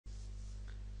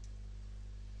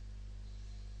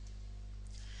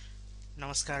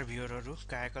नमस्कार भ्युअरहरु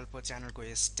कायाकल्प च्यानलको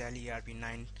यस tally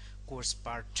ERP9 course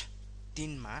part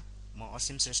 3 मा म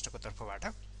असीम श्रेष्ठको तर्फबाट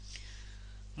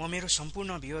म मेरो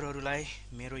सम्पूर्ण भ्युअरहरुलाई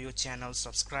मेरो यो च्यानल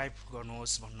सब्स्क्राइब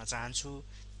गर्नुहोस् भन्न चाहन्छु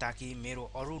ताकि मेरो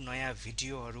अरु नयाँ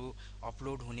भिडियोहरु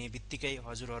अपलोड हुने बित्तिकै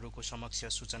हजुरहरुको समक्ष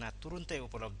सूचना तुरुन्तै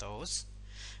उपलब्ध होस्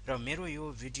र मेरो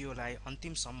यो भिडियोलाई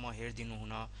अन्तिमसम्म हेर्दिनु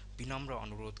हुन विनम्र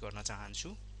अनुरोध गर्न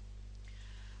चाहन्छु।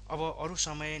 अब अरु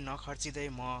समय नखर्चिदै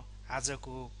म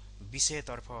आजको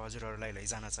विषयतर्फ हजुरहरुलाई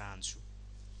लैजान चाहन्छु।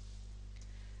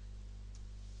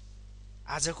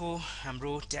 आजको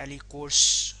हाम्रो ट्याली कोर्स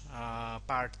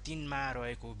पार्ट 3 मा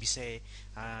रहेको विषय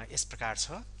यस प्रकार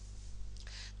छ।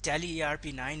 ट्याली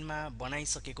ERP9 मा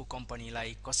बनाइसकेको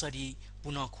कम्पनीलाई कसरी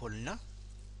पुनः खोल्न।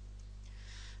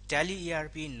 ट्याली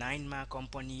ERP9 मा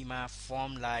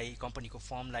कम्पनीको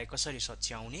फर्मलाई कसरी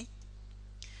सच्याउने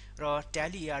र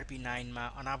ट्याली ERP9 मा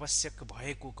अनावश्यक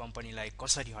भएको कम्पनीलाई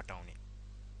कसरी हटाउने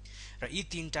र यी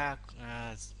तीनटा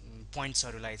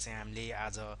पोइन्ट्सहरुलाई चाहिँ हामीले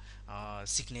आज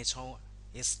सिक्ने छौं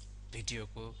यस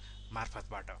भिडियोको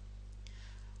मार्फतबाट।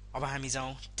 अब हामी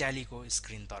जाउँ ट्यालीको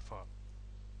स्क्रिन तर्फ।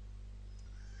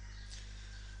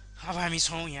 अब हामी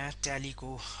छौं यहाँ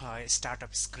ट्यालीको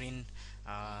स्टार्टअप स्क्रिन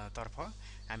तर्फ।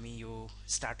 हामी यो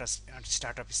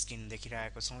स्टार्टअप स्क्रिन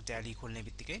देखिरहेको छौं ट्याली खोल्ने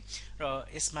बित्तिकै र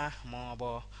यसमा म अब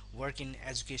वर्क इन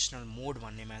एजुकेशनल मोड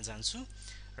भन्नेमा जान्छु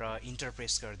र इन्टर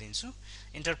प्रेस गर्दिन्छु।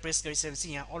 इन्टर प्रेस गरिसकेपछि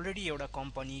यहाँ अलरेडी एउटा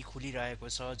कम्पनी खुलिरहेको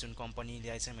छ जुन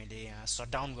कम्पनीलाई चाहिँ मैले यहाँ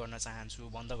शटडाउन गर्न चाहन्छु,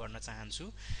 बन्द गर्न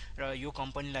चाहन्छु र यो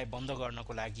कम्पनीलाई बन्द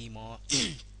गर्नको लागि म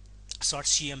सर्च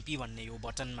CMP भन्ने यो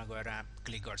बटनमा गएर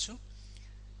क्लिक गर्छु।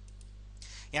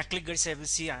 यहाँ क्लिक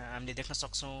गरिसकेपछि हामीले देख्न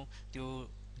सक्छौं त्यो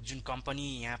जुन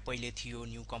कम्पनी यहाँ पहिले थियो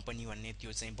न्यू कम्पनी भन्ने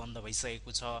त्यो चाहिँ बन्द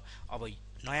भइसकेको छ। अब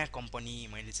नयाँ कम्पनी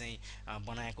मैले चाहिँ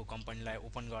बनाएको कम्पनीलाई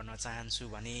ओपन गर्न चाहन्छु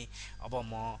भने अब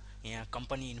म यहाँ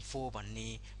कम्पनी इन्फो भन्ने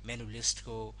मेनु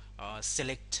लिस्टको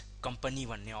सिलेक्ट कम्पनी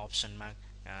भन्ने अप्सनमा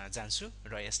जान्छु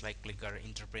र यसलाई क्लिक गरेर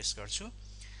इन्टर प्रेस गर्छु।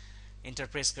 इन्टर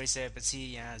प्रेस गरिसकेपछि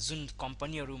यहाँ जुन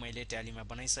कम्पनीहरु मैले ट्यालीमा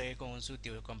बनाइसकेको हुन्छु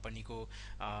त्यो कम्पनीको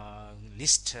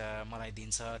लिस्ट मलाई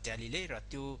दिन्छ ट्यालीले र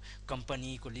त्यो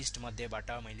कम्पनीको लिस्ट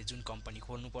मध्येबाट मैले जुन कम्पनी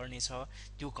खोल्नु पर्ने छ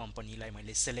त्यो कम्पनीलाई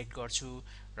मैले सिलेक्ट गर्छु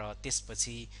र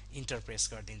त्यसपछि इन्टर प्रेस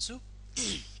गर्दिन्छु।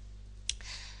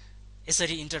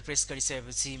 यसरी इन्टर प्रेस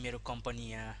गरिसकेपछि मेरो कम्पनी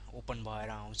यहाँ ओपन भएर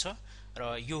आउँछ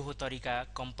र यो हो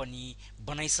तरिका कम्पनी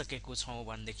बनाइसकेको छौं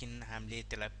भनेदेखि हामीले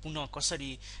त्यसलाई पुनः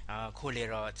कसरी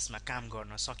खोलेर त्यसमा काम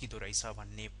गर्न सकिदो रहेछ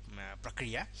भन्ने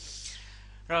प्रक्रिया।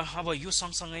 र अब यो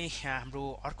सँगसँगै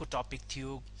हाम्रो अर्को टपिक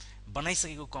थियो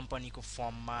बनाइसकेको कम्पनीको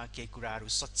फर्ममा केही कुराहरु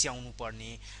सच्याउनु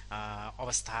पर्ने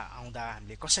अवस्था आउँदा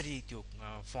हामीले कसरी त्यो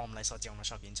फर्मलाई सच्याउन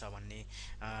सकिन्छ भन्ने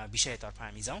विषयतर्फ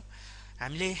हामी जाउँ।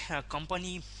 हामीले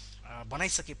कम्पनी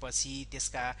बनाइसकेपछि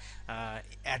त्यसका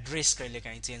एड्रेस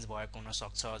कहिलेकाहीँ चेन्ज भएको हुन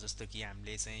सक्छ। जस्तो कि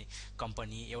हामीले चाहिँ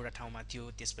कम्पनी एउटा ठाउँमा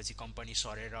थियो त्यसपछि कम्पनी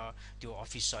सरेर त्यो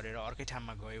अफिस सरेर अर्कै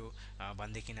ठाउँमा गयो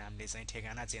भन्देखि हामीले चाहिँ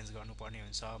ठेगाना चेन्ज गर्नुपर्ने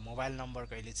हुन्छ, मोबाइल नम्बर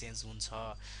कहिले चेन्ज हुन्छ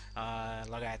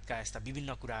लगायतका यस्ता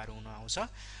विभिन्न कुराहरु हुन आउँछ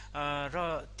र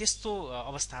त्यस्तो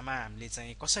अवस्थामा हामीले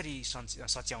चाहिँ कसरी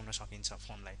सच्याउन सकिन्छ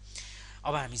फर्मलाई।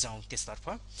 अब हामी जाउँ त्यसतर्फ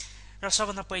र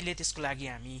सबभन्दा पहिले त्यसको लागि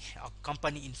हामी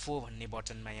कम्पनी इन्फो भन्ने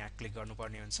बटनमा यहाँ क्लिक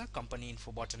गर्नुपर्ने हुन्छ। कम्पनी इन्फो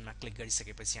बटनमा क्लिक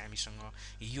गरिसकेपछि हामीसँग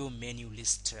यो मेन्यु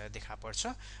लिस्ट देखा पर्छ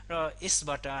र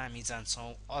यसबाट हामी जान्छौं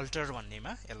अल्टर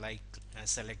भन्नेमा, यसलाई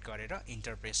सेलेक्ट गरेर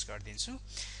इन्टर प्रेस गर्दिन्छु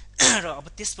र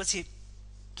अब त्यसपछि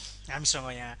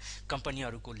हामीसँग यहाँ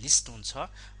कम्पनीहरुको लिस्ट हुन्छ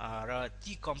र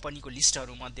ती कम्पनीको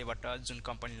लिस्टहरु मध्येबाट जुन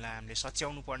कम्पनीलाई हामीले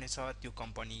सच्याउनु पर्ने छ त्यो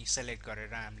कम्पनी सेलेक्ट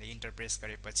गरेर हामीले इन्टर प्रेस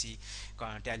गरेपछि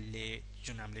ट्यालीले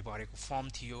जुन हामीले भरेको फर्म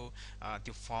थियो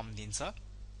त्यो फर्म दिन्छ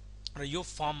र यो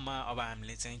फर्ममा अब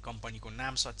हामीले चाहिँ कम्पनीको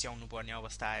नाम सच्याउनु पर्ने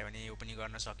अवस्था आयो भने यो पनि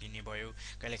गर्न सकिने भयो।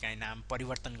 कहिलेकाहीँ नाम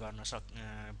परिवर्तन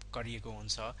गरिएको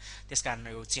हुन्छ त्यसकारण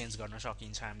यो चेन्ज गर्न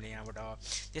सकिन्छ हामीले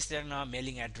यहाँबाट। त्यसै गरी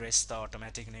मेलिङ एड्रेस त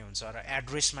अटोमेटिक नै हुन्छ र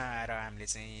एड्रेसमा आएर हामीले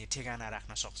चाहिँ ठेगाना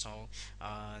राख्न सक्छौं।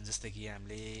 जस्तै कि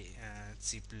हामीले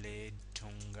चिप्ले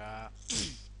ढुङ्गा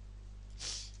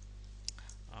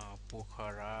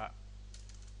पोखरा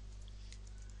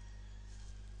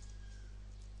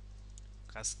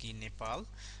कास्की नेपाल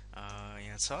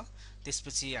यहाँ छ।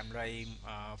 त्यसपछि हामीलाई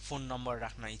फोन नम्बर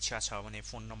राख्न इच्छा छ भने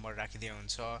फोन नम्बर राखिदिए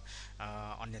हुन्छ,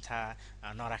 अन्यथा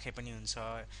नराखे पनि हुन्छ।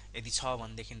 यदि छ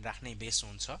भनेदेखि राख्नै बेस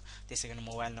हुन्छ। त्यसैगरी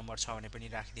मोबाइल नम्बर छ भने पनि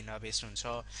राखिदिन बेस हुन्छ,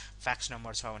 फ्याक्स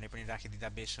नम्बर छ भने पनि राखिदिँदा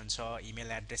बेस हुन्छ,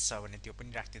 इमेल एड्रेस छ भने त्यो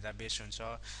पनि राखिदिँदा बेस हुन्छ,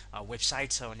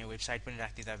 वेबसाइट छ भने वेबसाइट पनि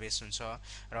राखिदिँदा बेस हुन्छ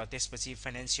र त्यसपछि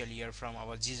फाइनान्शियल इयर फ्रम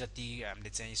अब जे जति हामीले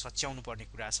चाहिँ सच्याउनु पर्ने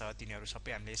कुरा छ तिनीहरु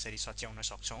सबै हामीले यसरी सच्याउन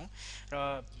सक्छौं र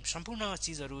सम्पूर्ण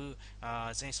चीजहरु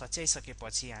चाहिँ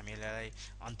सच्याइसकेपछि हामीलाई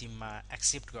अन्तिममा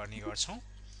एक्सेप्ट गर्ने गर्छौं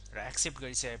र एक्सेप्ट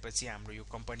गरिसकेपछि हाम्रो यो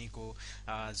कम्पनीको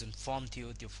जुन फर्म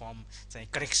थियो त्यो फर्म चाहिँ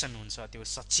करेक्सन हुन्छ त्यो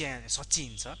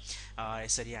सच्याइन्छ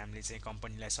यसरी हामीले चाहिँ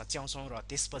कम्पनीलाई सच्याउँछौं र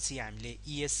त्यसपछि हामीले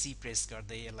ESC प्रेस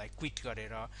गर्दै यसलाई क्विट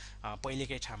गरेर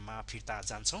पहिलेकै ठाउँमा फिर्ता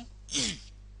जान्छौं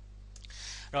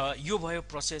र यो भयो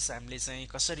प्रोसेस हामीले चाहिँ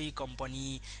कसरी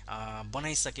कम्पनी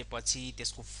बनाइसकेपछि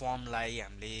त्यसको फर्मलाई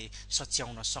हामीले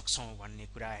सच्याउन सक्छौं भन्ने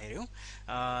कुरा हेर्यौं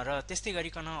र त्यस्तै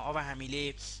गरिकन अब हामीले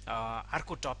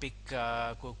अर्को टपिक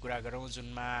को कुरा गरौं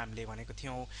जुनमा हामीले भनेको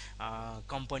थियौं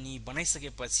कम्पनी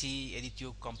बनाइसकेपछि यदि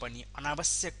त्यो कम्पनी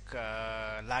अनावश्यक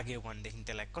लाग्यो भनेदेखि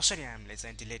त्यसलाई कसरी हामीले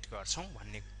चाहिँ डिलिट गर्छौं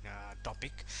भन्ने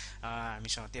टपिक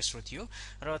हामीसँग तेस्रो थियो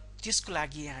र त्यसको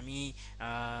लागि हामी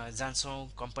जान्छौं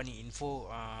कम्पनी इन्फो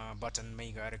बटनमै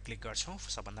गएर क्लिक गर्छौं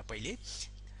सबभन्दा पहिले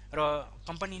र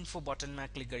कम्पनी इन्फो बटनमा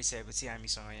क्लिक गरिसकेपछि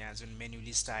हामीसँग यहाँ जुन मेन्यु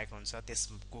लिस्ट आएको हुन्छ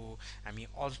त्यसको हामी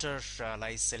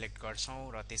अल्टरलाई सिलेक्ट गर्छौं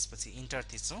र त्यसपछि इन्टर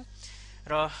थिच्छौं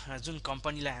र जुन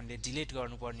कम्पनीलाई हामीले डिलिट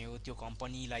गर्नुपर्ने हो त्यो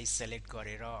कम्पनीलाई सिलेक्ट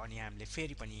गरेर अनि हामीले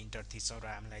फेरि पनि इन्टर थिच्छौं र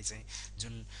हामीलाई चाहिँ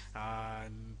जुन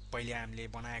पहिले हामीले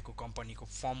बनाएको कम्पनीको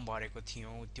फर्म भरेको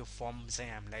थियौं त्यो फर्म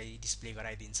चाहिँ हामीलाई डिस्प्ले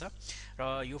गराइदिन्छ र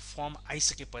यो फर्म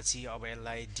आइसकेपछि अब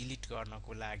यसलाई डिलिट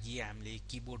गर्नको लागि हामीले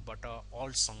किबोर्डबाट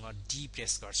अल्टसँग डी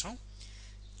प्रेस गर्छौं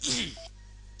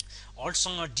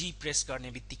अल्टसँग डी प्रेस गर्ने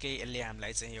बित्तिकै यसले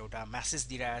हामीलाई चाहिँ एउटा मेसेज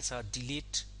दिइरहेछ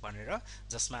डिलिट भनेर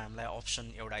जसमा हामीलाई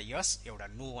अप्सन एउटा यस एउटा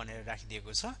नो भनेर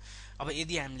राखिदिएको छ अब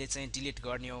यदि हामीले चाहिँ डिलिट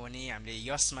गर्ने हो भने हामीले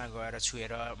यसमा गएर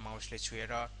छुएर माउसले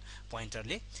छुएर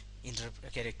पोइन्टरले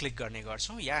क्लिक गर्ने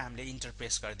गर्छौं या हामीले इन्टर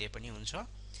प्रेस गरिदिए पनि हुन्छ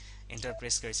इन्टर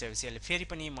प्रेस गरिसकेपछि यसले फेरि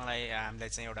पनि हामीलाई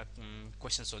चाहिँ एउटा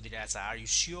क्वेशन सोधिरहेछ आर यु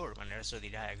स्योर भनेर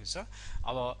सोधिरहेको छ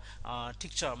अब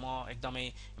ठीक छ म एकदमै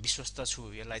विश्वस्त छु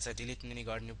यसलाई चाहिँ डिलिट नै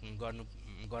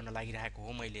गर्न लागिरहेको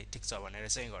हो मैले ठीक छ भनेर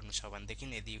चाहिँ गर्नु छ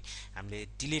भनेदेखि यदि हामीले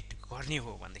डिलिट गर्ने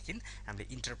हो भनेदेखि हामीले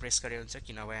इन्टर प्रेस गरे हुन्छ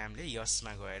कि नभए हामीले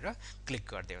यसमा गएर क्लिक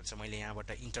गर्दै हुन्छ मैले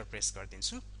यहाँबाट इन्टर प्रेस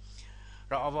गर्दिन्छु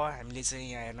र अब हामीले चाहिँ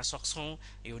यहाँ हेर्न सक्छौं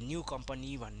यो न्यू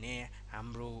कम्पनी भन्ने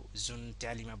हाम्रो जुन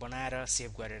ट्यालीमा बनाएर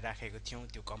सेभ गरेर राखेको थियौं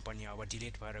त्यो कम्पनी अब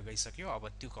डिलिट भएर गइसक्यो अब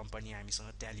त्यो कम्पनी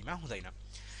हामीसँग ट्यालीमा हुँदैन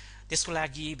त्यसको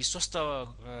लागि विश्वस्त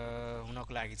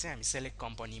हुनको लागि चाहिँ हामी सेलेक्ट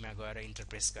कम्पनीमा गएर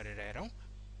इन्टर प्रेस गरेर हेरौं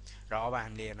र अब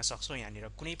हामीले हेर्न सक्छौं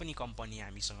यहाँनिर कुनै पनि कम्पनी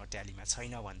हामीसँग ट्यालीमा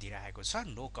छैन भनिदिरहेको छ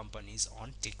नो कम्पनीज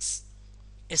अन टिक्स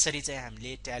यसरी चाहिँ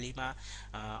हामीले ट्यालीमा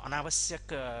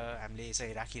अनावश्यक हामीले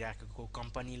चाहिँ राखिराखेको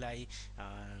कम्पनीलाई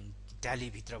ट्याली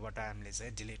भित्रबाट हामीले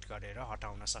चाहिँ डिलिट गरेर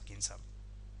हटाउन सकिन्छ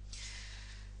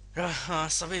र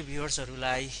सबै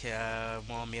भ्युअर्सहरुलाई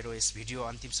म मेरो यस भिडियो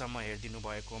अन्तिमसम्म हेरिदिनु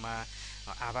भएकोमा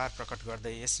आभार प्रकट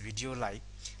गर्दै यस भिडियोलाई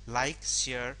लाइक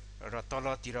शेयर र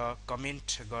तलतिर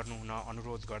कमेन्ट गर्नु हुन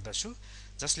अनुरोध गर्दछु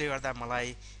जसले गर्दा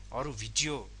मलाई अरु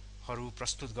भिडियोहरु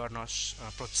प्रस्तुत गर्न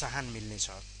प्रोत्साहन मिल्नेछ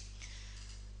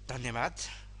धन्यवाद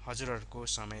हजुरहरुको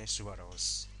समय शुभ रहोस्